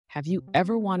Have you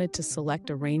ever wanted to select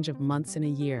a range of months in a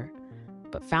year,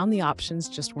 but found the options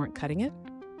just weren't cutting it?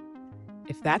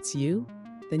 If that's you,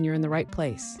 then you're in the right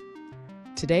place.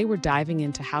 Today, we're diving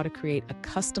into how to create a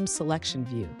custom selection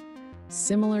view,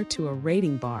 similar to a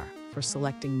rating bar for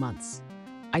selecting months.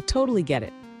 I totally get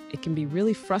it. It can be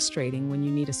really frustrating when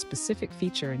you need a specific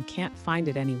feature and can't find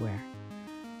it anywhere.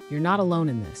 You're not alone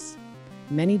in this.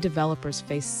 Many developers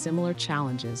face similar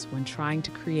challenges when trying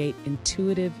to create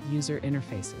intuitive user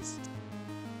interfaces.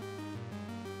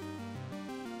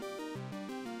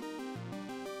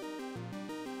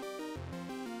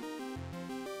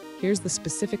 Here's the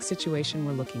specific situation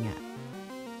we're looking at.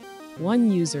 One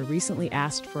user recently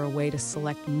asked for a way to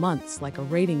select months like a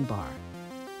rating bar,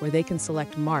 where they can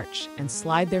select March and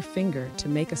slide their finger to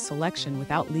make a selection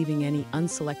without leaving any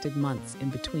unselected months in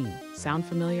between. Sound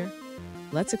familiar?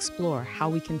 Let's explore how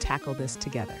we can tackle this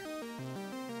together.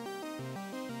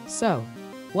 So,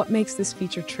 what makes this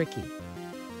feature tricky?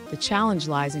 The challenge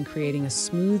lies in creating a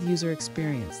smooth user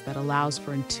experience that allows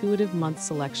for intuitive month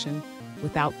selection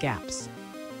without gaps.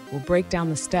 We'll break down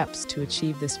the steps to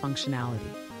achieve this functionality.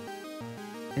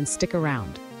 And stick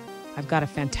around. I've got a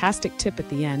fantastic tip at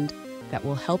the end that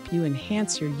will help you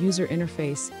enhance your user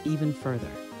interface even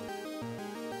further.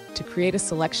 To create a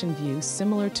selection view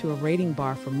similar to a rating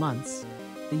bar for months,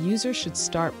 the user should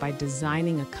start by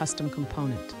designing a custom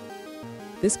component.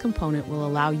 This component will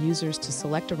allow users to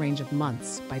select a range of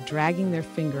months by dragging their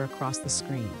finger across the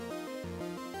screen.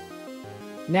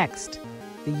 Next,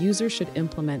 the user should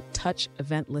implement touch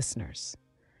event listeners.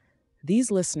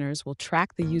 These listeners will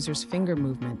track the user's finger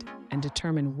movement and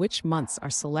determine which months are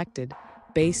selected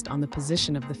based on the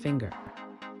position of the finger.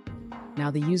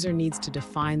 Now the user needs to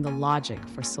define the logic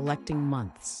for selecting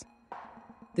months.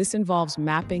 This involves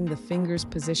mapping the finger's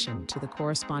position to the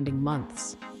corresponding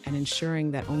months and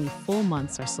ensuring that only full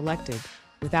months are selected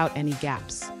without any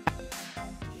gaps.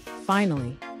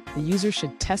 Finally, the user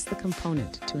should test the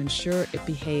component to ensure it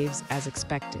behaves as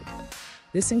expected.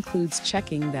 This includes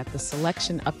checking that the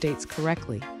selection updates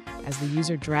correctly as the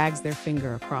user drags their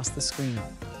finger across the screen.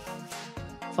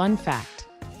 Fun fact: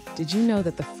 did you know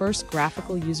that the first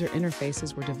graphical user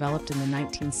interfaces were developed in the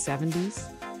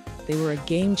 1970s? They were a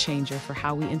game changer for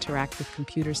how we interact with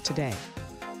computers today.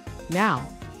 Now,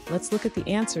 let's look at the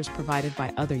answers provided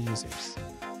by other users.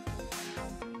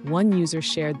 One user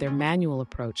shared their manual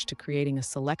approach to creating a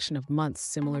selection of months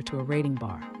similar to a rating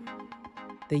bar.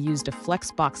 They used a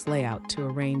flexbox layout to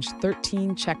arrange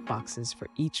 13 checkboxes for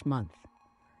each month.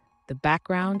 The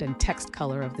background and text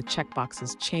color of the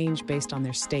checkboxes change based on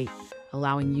their state,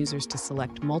 allowing users to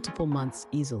select multiple months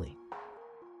easily.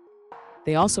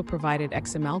 They also provided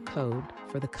XML code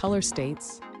for the color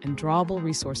states and drawable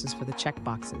resources for the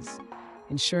checkboxes,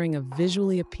 ensuring a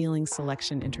visually appealing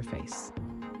selection interface.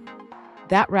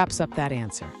 That wraps up that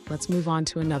answer. Let's move on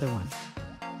to another one.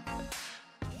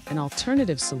 An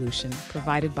alternative solution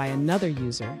provided by another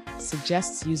user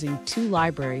suggests using two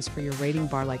libraries for your rating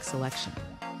bar-like selection.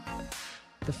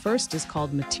 The first is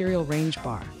called Material Range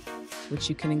Bar, which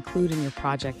you can include in your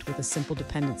project with a simple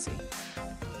dependency.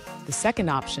 The second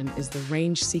option is the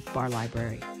Range Seek Bar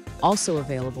library, also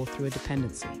available through a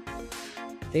dependency.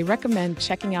 They recommend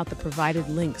checking out the provided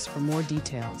links for more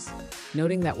details,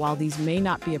 noting that while these may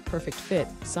not be a perfect fit,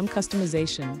 some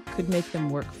customization could make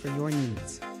them work for your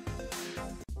needs.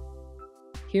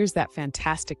 Here's that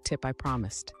fantastic tip I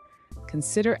promised.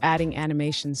 Consider adding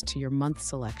animations to your month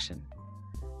selection.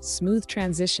 Smooth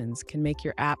transitions can make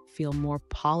your app feel more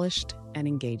polished and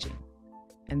engaging.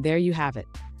 And there you have it.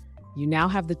 You now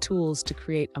have the tools to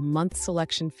create a month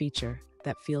selection feature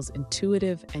that feels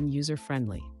intuitive and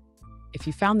user-friendly. If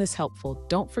you found this helpful,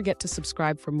 don't forget to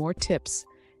subscribe for more tips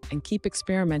and keep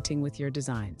experimenting with your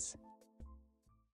designs.